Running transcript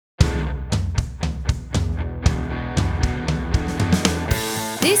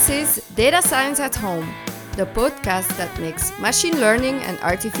is Data Science at Home, the podcast that makes machine learning and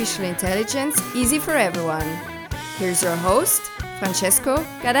artificial intelligence easy for everyone. Here's your host, Francesco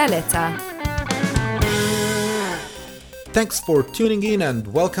Gadaletta. Thanks for tuning in and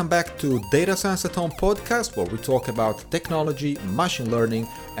welcome back to Data Science at Home podcast, where we talk about technology, machine learning,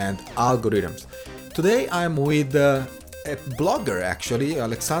 and algorithms. Today I'm with a blogger, actually,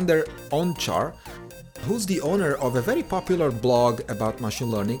 Alexander Onchar, who's the owner of a very popular blog about machine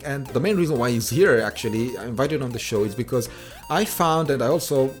learning. And the main reason why he's here, actually, I invited him on the show, is because I found, and I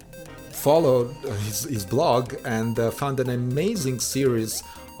also followed his blog, and found an amazing series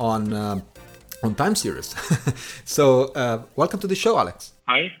on time series. So welcome to the show, Alex.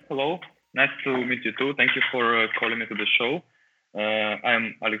 Hi, hello. Nice to meet you too. Thank you for calling me to the show.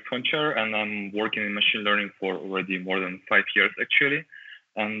 I'm Alex Honchar, and I'm working in machine learning for already more than 5 years, actually.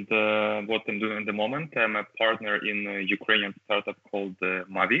 And what I'm doing at the moment, I'm a partner in a Ukrainian startup called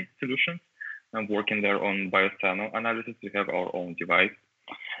Mavi Solutions. I'm working there on biocyano analysis. We have our own device.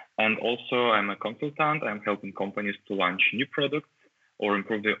 And also, I'm a consultant. I'm helping companies to launch new products or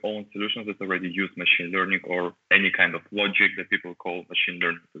improve their own solutions that already use machine learning or any kind of logic that people call machine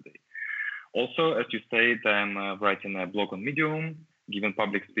learning today. Also, as you said, I'm writing a blog on Medium, giving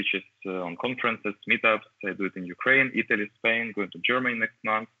public speeches on conferences, meetups. I do it in Ukraine, Italy, Spain, going to Germany next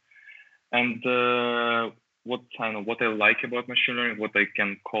month. And what I like about machine learning, what I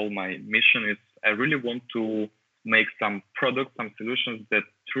can call my mission is I really want to make some products, some solutions that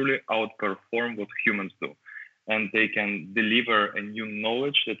truly outperform what humans do. And they can deliver a new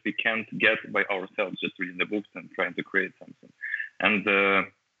knowledge that we can't get by ourselves, just reading the books and trying to create something. And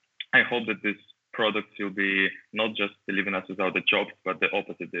I hope that these products will be not just leaving us without the jobs, but the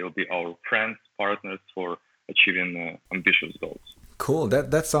opposite. They will be our friends, partners for achieving ambitious goals. Cool.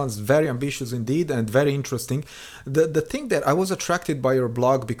 That sounds very ambitious indeed and very interesting. The thing that I was attracted by your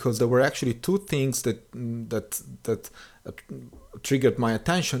blog, because there were actually two things that triggered my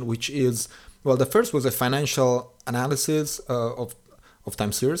attention, which is, well, the first was a financial analysis of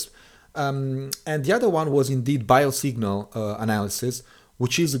time series, and the other one was indeed biosignal analysis,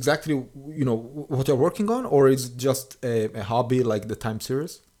 which is exactly what you're working on, or is it just a hobby like the time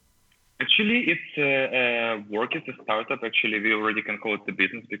series? Actually, it's work. It's a startup. Actually, we already can call it the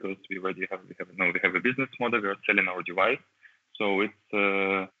business because we have a business model. We are selling our device, so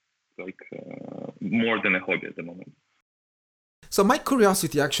it's more than a hobby at the moment. So my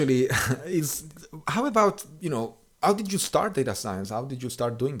curiosity actually is, how about, how did you start data science? How did you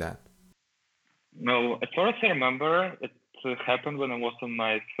start doing that? No, as far as I remember, it happened when I was in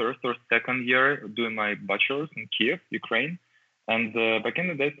my first or second year doing my bachelor's in Kiev, Ukraine. And back in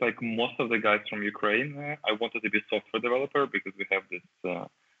the days, like most of the guys from Ukraine, I wanted to be a software developer because we have this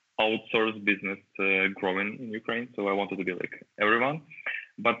outsourced business growing in Ukraine. So I wanted to be like everyone.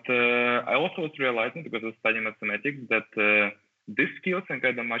 But I also was realizing, because I was studying mathematics, that these skills are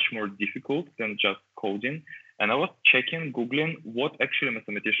kind of much more difficult than just coding. And I was Googling what actually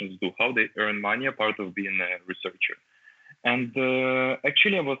mathematicians do, how they earn money apart of being a researcher. And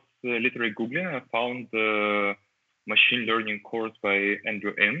actually, I was literally Googling and I found the machine learning course by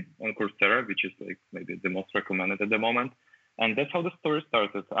Andrew Ng on Coursera, which is like maybe the most recommended at the moment. And that's how the story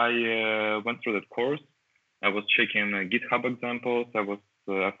started. I went through that course. I was checking GitHub examples.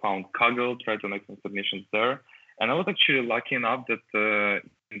 I found Kaggle, tried to make some submissions there. And I was actually lucky enough that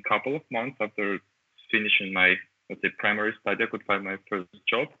in a couple of months after finishing my, let's say, primary study, I could find my first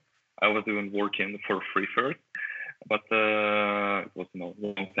job. I was even working for free first, but it was a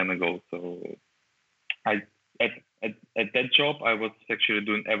long time ago. So at that job, I was actually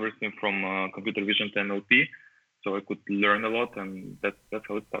doing everything from computer vision to NLP. So I could learn a lot, and that's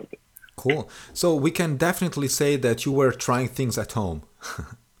how it started. Cool. So we can definitely say that you were trying things at home.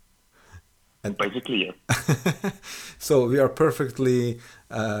 And basically, yes. So we are perfectly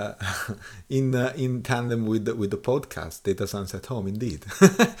in tandem with the podcast, Data Science at Home, indeed.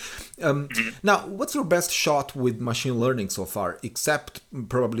 Now, what's your best shot with machine learning so far, except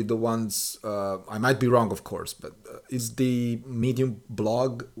probably the ones, I might be wrong, of course, but is the Medium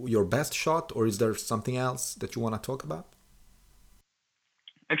blog your best shot, or is there something else that you want to talk about?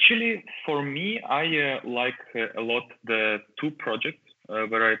 Actually, for me, I like a lot the two projects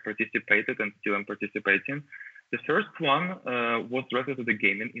where I participated and still am participating. The first one was related to the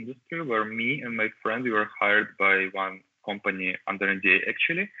gaming industry, where me and my friend, we were hired by one company under NDA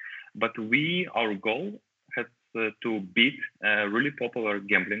actually, but our goal had to beat a really popular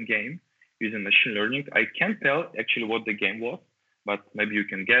gambling game using machine learning. I can't tell actually what the game was, but maybe you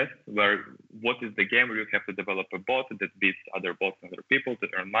can guess what is the game where you have to develop a bot that beats other bots and other people to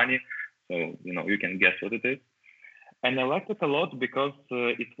earn money. So, you can guess what it is. And I liked it a lot because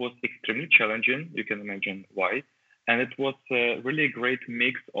it was extremely challenging. You can imagine why. And it was a really great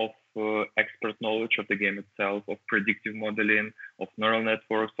mix of expert knowledge of the game itself, of predictive modeling, of neural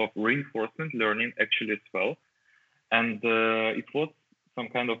networks, of reinforcement learning actually as well. And it was some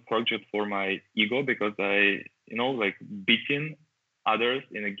kind of project for my ego because like beating others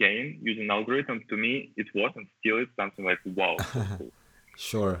in a game using algorithm, to me, it was and still is something like, wow, so cool.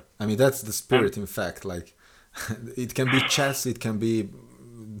 Sure. I mean, that's the And spirit, in fact. Like, it can be chess, it can be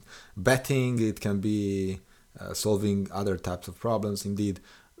betting, it can be solving other types of problems. Indeed,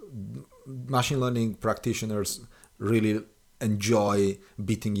 machine learning practitioners really enjoy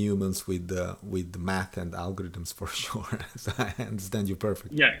beating humans with math and algorithms for sure. So I understand you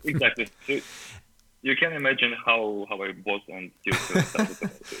perfectly. yeah, exactly. So you can imagine how I was and still feel excited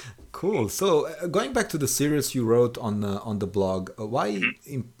about it. Cool. So going back to the series you wrote on the blog, why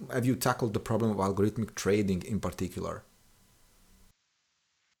have you tackled the problem of algorithmic trading in particular?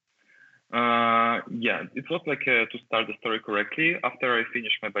 Yeah, it was like to start the story correctly. After I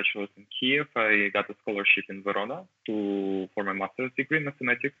finished my bachelor's in Kiev, I got a scholarship in Verona for my master's degree in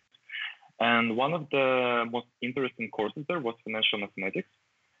mathematics. And one of the most interesting courses there was financial mathematics.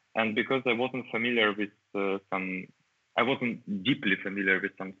 And because I wasn't deeply familiar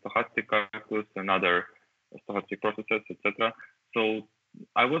with some stochastic calculus and other stochastic processes, etc. So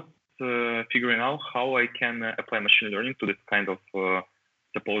I was figuring out how I can apply machine learning to this kind of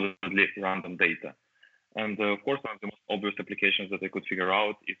supposedly random data. And of course, one of the most obvious applications that I could figure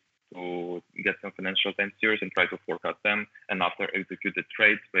out is to get some financial time series and try to forecast them, and after execute the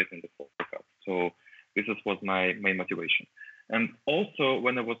trades based on the forecast. So was my main motivation. And also,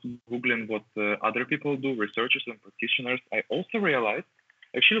 when I was Googling what other people do, researchers and practitioners, I also realized,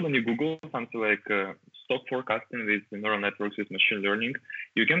 actually, when you Google something like stock forecasting with neural networks with machine learning,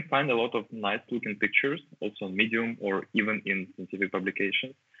 you can find a lot of nice looking pictures, also on Medium or even in scientific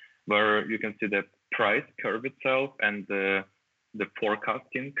publications, where you can see the price curve itself and the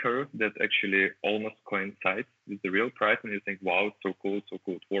forecasting curve that actually almost coincides with the real price. And you think, wow, it's so cool,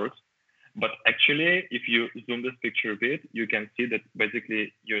 it works. But actually, if you zoom this picture a bit, you can see that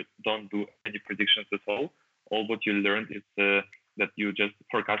basically you don't do any predictions at all. All what you learned is that you just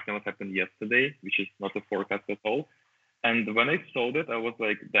forecasting what happened yesterday, which is not a forecast at all. And when I saw that, I was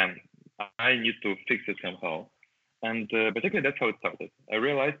like, damn, I need to fix it somehow. And basically, that's how it started. I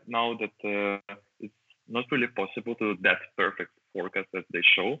realized now that it's not really possible to do that perfect forecast that they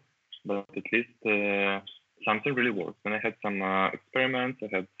show, but at least something really works. And I had some experiments. I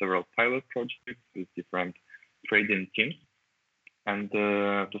had several pilot projects with different trading teams. And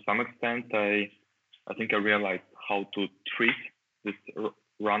to some extent, I think I realized how to treat this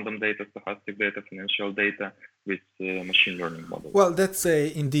random data, stochastic data, financial data with machine learning models. Well, that's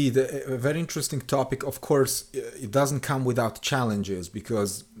indeed a very interesting topic. Of course, it doesn't come without challenges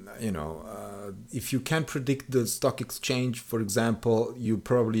because, if you can predict the stock exchange, for example, you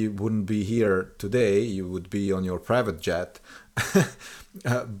probably wouldn't be here today. You would be on your private jet.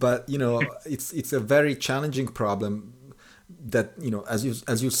 But, it's a very challenging problem that,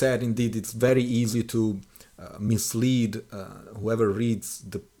 as you said, indeed, it's very easy to mislead whoever reads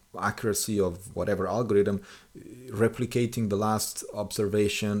the accuracy of whatever algorithm, replicating the last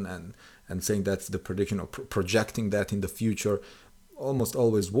observation and saying that's the prediction or projecting that in the future almost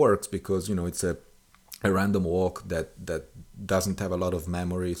always works because it's a random walk that doesn't have a lot of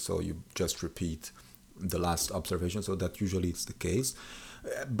memory, so you just repeat the last observation. So that usually is the case.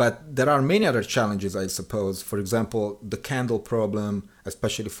 But there are many other challenges, I suppose. For example, the candle problem,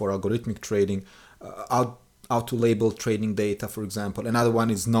 especially for algorithmic trading, how to label trading data, for example. Another one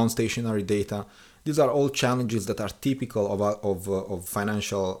is non-stationary data. These are all challenges that are typical of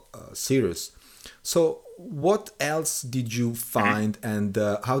financial series. So what else did you find, and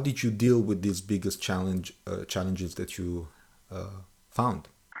how did you deal with these biggest challenges that you found?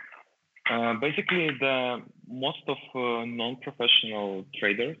 Basically, the most of non-professional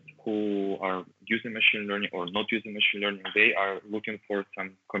traders who are using machine learning or not using machine learning, they are looking for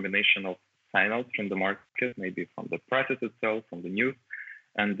some combination of signals from the market, maybe from the prices itself, from the news.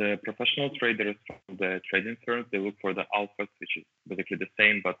 And the professional traders from the trading firms, they look for the alphas, which is basically the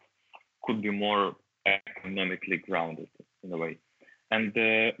same, but could be more economically grounded in a way. And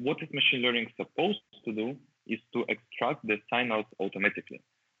what is machine learning supposed to do is to extract the signals automatically.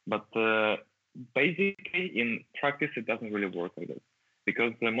 But basically, in practice, it doesn't really work like this.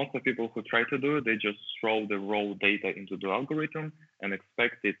 Because most of the people who try to do it, they just throw the raw data into the algorithm and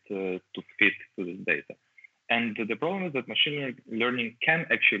expect it to fit to this data. And the problem is that machine learning can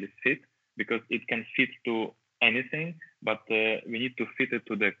actually fit because it can fit to anything, but we need to fit it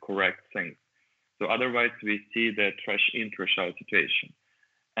to the correct thing. So otherwise, we see the trash in, trash out situation.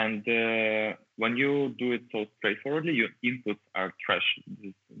 And when you do it so straightforwardly, your inputs are trash,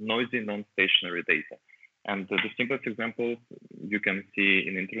 this noisy, non-stationary data. And the simplest example you can see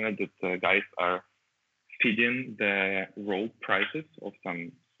in the internet that guys are feeding the raw prices of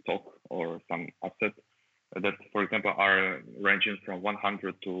some stock or some asset that, for example, are ranging from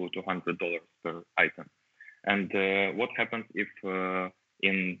 $100 to $200 per item. And what happens if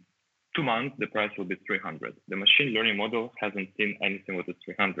in 2 months the price will be 300? The machine learning model hasn't seen anything with the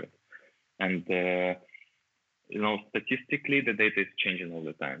 300, and statistically the data is changing all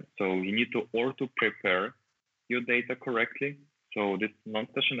the time. So you need to prepare your data correctly. So this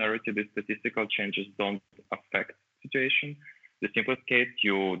non-stationarity, these statistical changes don't affect situation. The simplest case,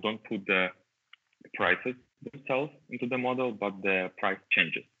 you don't put the prices themselves into the model, but the price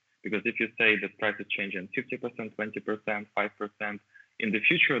changes. Because if you say the price is changing 50%, 20%, 5%, in the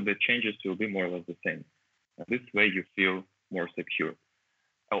future, the changes will be more or less the same. And this way you feel more secure.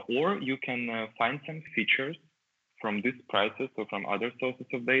 Or you can find some features from these prices or from other sources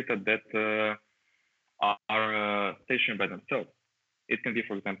of data that are stationary by themselves. It can be,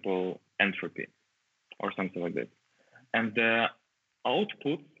 for example, entropy or something like this. And the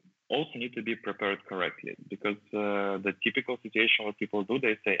outputs also need to be prepared correctly, because the typical situation what people do,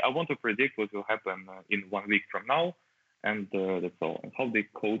 they say, I want to predict what will happen in 1 week from now, and that's all. And how they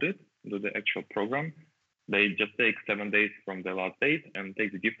code it, do the actual program, they just take 7 days from the last date and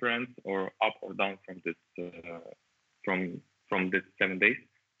take the difference or up or down from this from this 7 days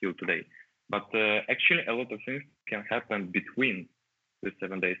till today. But actually, a lot of things can happen between the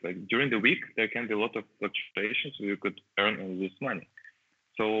 7 days. Like during the week, there can be a lot of fluctuations, so you could earn and lose money.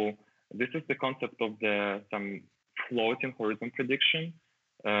 So this is the concept of some floating horizon prediction,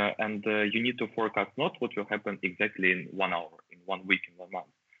 and you need to forecast not what will happen exactly in 1 hour, in 1 week, in 1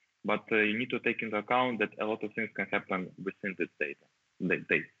 month, but you need to take into account that a lot of things can happen within this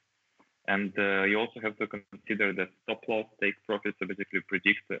days. And you also have to consider the stop loss, take profits, so basically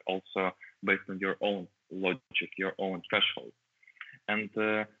predict also based on your own logic, your own threshold. And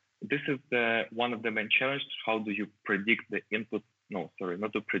this is one of the main challenges. How do you predict the input? No, sorry,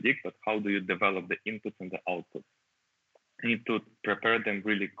 not to predict, but how do you develop the inputs and the outputs? You need to prepare them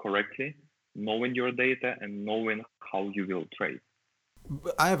really correctly, knowing your data and knowing how you will trade.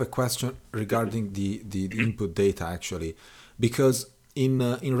 I have a question regarding the input data, actually, because in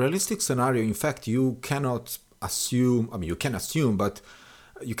realistic scenario, in fact, you cannot assume. I mean, you can assume, but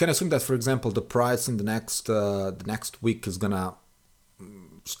you can assume that, for example, the price in the next week is gonna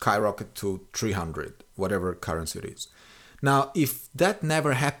skyrocket to 300, whatever currency it is. Now, if that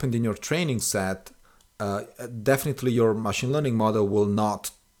never happened in your training set, definitely your machine learning model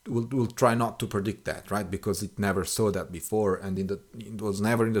will try not to predict that, right? Because it never saw that before, and it was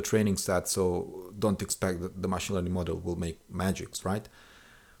never in the training set. So don't expect that the machine learning model will make magics, right?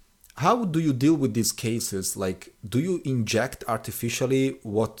 How do you deal with these cases? Like, do you inject artificially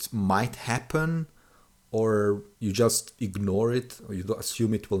what might happen, or you just ignore it, or you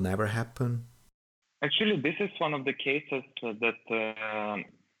assume it will never happen? Actually, this is one of the cases that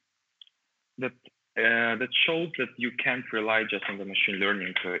shows that you can't rely just on the machine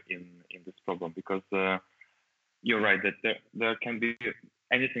learning in this problem, because you're right that there can be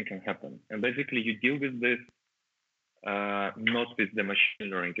anything can happen, and basically you deal with this not with the machine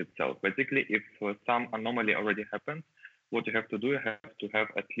learning itself. Basically, if some anomaly already happens, what you have to do, you have to have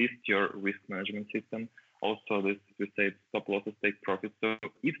at least your risk management system. Also, this we say stop losses, take profits. So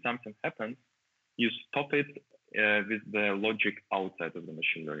if something happens, you stop it with the logic outside of the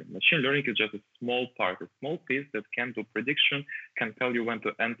machine learning. Machine learning is just a small part, a small piece that can do prediction, can tell you when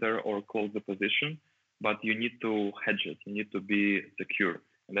to enter or close the position, but you need to hedge it. You need to be secure.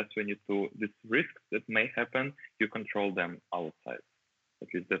 And that's when these risks that may happen, you control them outside. At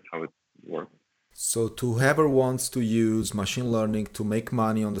least that's how it works. So to whoever wants to use machine learning to make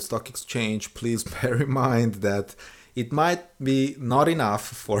money on the stock exchange, please bear in mind that it might be not enough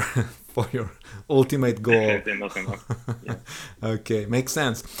for your ultimate goal. Not enough. Yeah. Okay, makes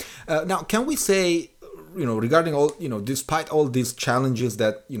sense. Now, can we say, regarding all, despite all these challenges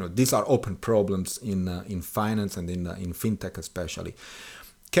that, these are open problems in finance and in fintech especially,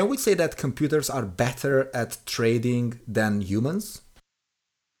 can we say that computers are better at trading than humans?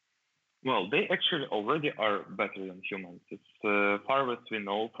 Well, they actually already are better than humans. It's far as we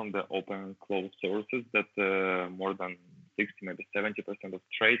know from the open and closed sources that more than 60, maybe 70% of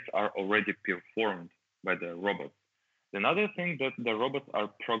trades are already performed by the robots. Another thing that the robots are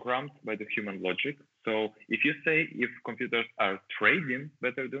programmed by the human logic. So if you say if computers are trading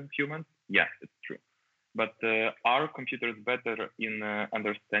better than humans, yes, it's true. But are computers better in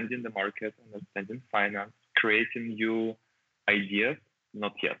understanding the market, understanding finance, creating new ideas?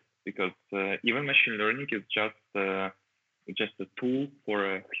 Not yet, because even machine learning is just a tool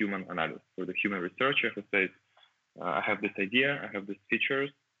for a human analyst, for the human researcher who says, I have this idea, I have these features,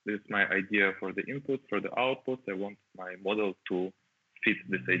 this is my idea for the input, for the output, I want my model to fit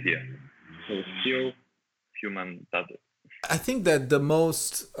this idea. So still human does it. I think that the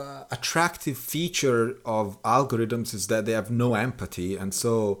most attractive feature of algorithms is that they have no empathy, and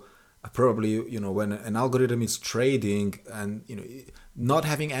so probably when an algorithm is trading, and not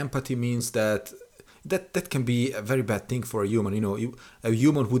having empathy means that can be a very bad thing for a human. A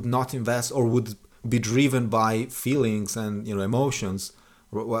human would not invest or would be driven by feelings and emotions,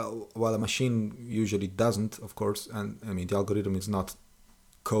 while a machine usually doesn't, of course. And I mean, the algorithm is not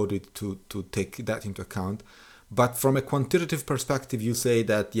coded to take that into account. But from a quantitative perspective, you say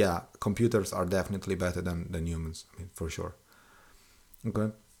that, yeah, computers are definitely better than humans, I mean, for sure.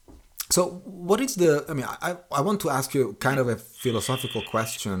 Okay. So what is I want to ask you kind of a philosophical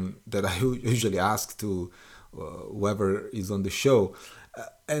question that I usually ask to whoever is on the show,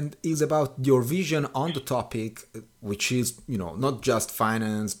 and is about your vision on the topic, which is, not just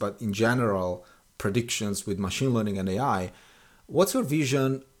finance, but in general, predictions with machine learning and AI. What's your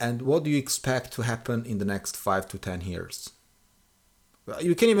vision, and what do you expect to happen in the next 5 to 10 years?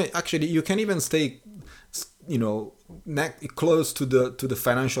 You can even stay, close to the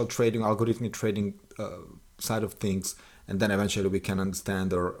financial trading, algorithmic trading side of things, and then eventually we can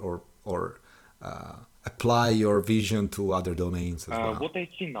understand or apply your vision to other domains as well. What I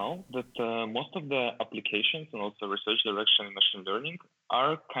see now that most of the applications and also research direction in machine learning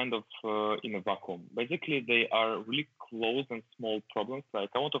are kind of in a vacuum. Basically, they are really close and small problems. Like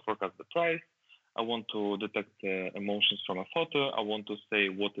I want to forecast the price, I want to detect emotions from a photo, I want to say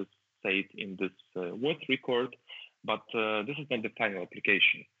what is said in this voice record, but this is not the final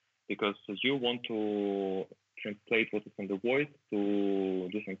application, because you want to translate what is in the voice to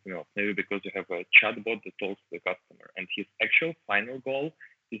do something else. Maybe because you have a chatbot that talks to the customer, and his actual final goal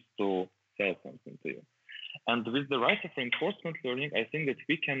is to sell something to you. And with the rise of reinforcement learning, I think that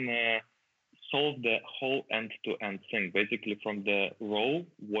we can solve the whole end-to-end thing, basically from the raw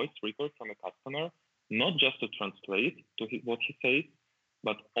voice record from a customer, not just to translate to what he says,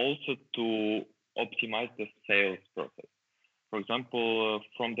 but also to optimize the sales process. For example,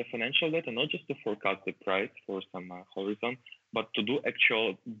 from the financial data, not just to forecast the price for some horizon, but to do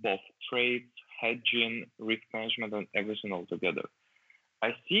actual both trades, hedging, risk management, and everything all together.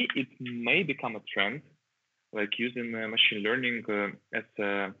 I see it may become a trend, like using machine learning as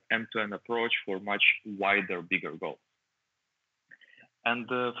an end-to-end approach for much wider, bigger goals. And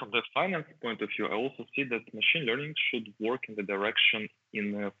from the finance point of view, I also see that machine learning should work in the direction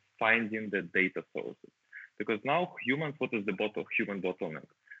in finding the data sources. Because now humans, what is the human bottleneck?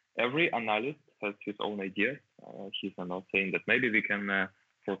 Every analyst has his own ideas. He's now saying that maybe we can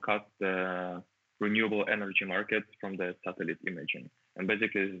forecast the renewable energy markets from the satellite imaging. And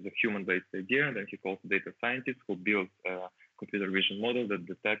basically, this is a human-based idea. And then he calls a data scientist who builds a computer vision model that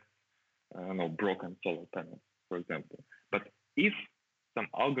detects broken solar panels, for example. But if some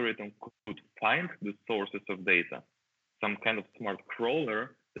algorithm could find the sources of data, some kind of smart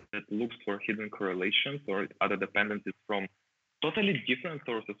crawler that looks for hidden correlations or other dependencies from totally different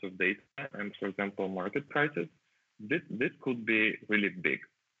sources of data, and for example, market prices, this could be really big.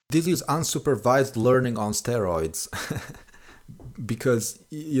 This is unsupervised learning on steroids. Because,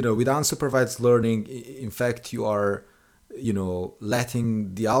 with unsupervised learning, in fact, you are,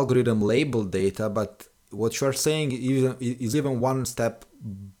 letting the algorithm label data, but what you are saying is even one step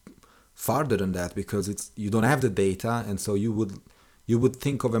farther than that, because you don't have the data, and so you would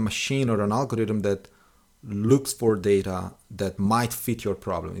think of a machine or an algorithm that looks for data that might fit your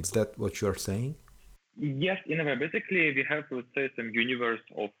problem. Is that what you are saying? Yes, in a way. Basically, we have, let's say, some universe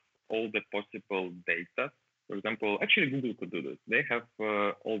of all the possible data. For example, actually, Google could do this. They have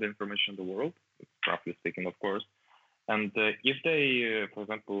all the information in the world, roughly speaking, of course. And if they, for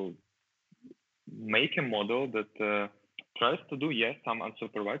example, make a model that tries to do, some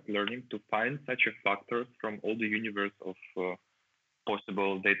unsupervised learning to find such a factors from all the universe of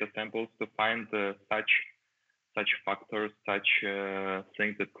possible data samples, to find such factors, such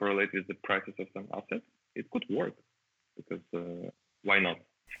things that correlate with the prices of some assets, it could work. Because why not?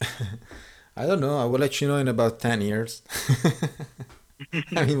 I don't know. I will let you know in about 10 years.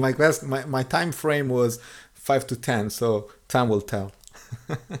 I mean, my time frame was 5 to 10, so time will tell.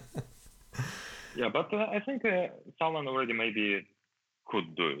 Yeah, but I think someone already maybe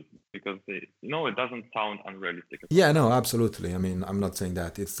could do it, because it doesn't sound unrealistic. Yeah, no, absolutely. I mean, I'm not saying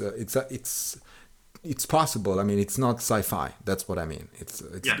that. It's it's possible. I mean, it's not sci-fi. That's what I mean. It's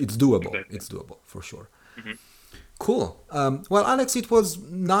doable. Exactly. It's doable for sure. Mm-hmm. Cool. Well, Alex, it was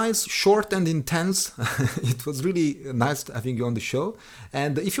nice, short and intense. It was really nice having you on the show.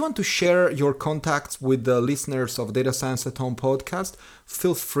 And if you want to share your contacts with the listeners of Data Science at Home podcast,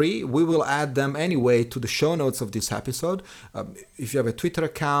 feel free. We will add them anyway to the show notes of this episode. If you have a Twitter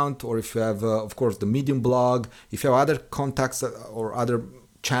account, or if you have, of course, the Medium blog, if you have other contacts or other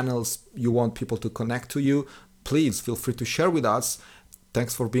channels you want people to connect to you, please feel free to share with us.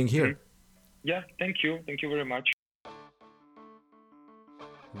 Thanks for being here. Yeah, thank you. Thank you very much.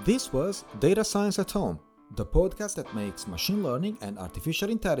 This was Data Science at Home, the podcast that makes machine learning and artificial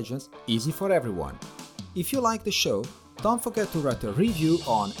intelligence easy for everyone. If you like the show, don't forget to write a review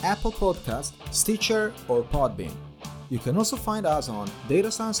on Apple Podcasts, Stitcher, or Podbean. You can also find us on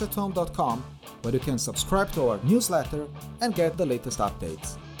datascienceathome.com, where you can subscribe to our newsletter and get the latest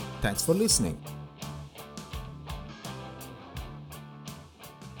updates. Thanks for listening.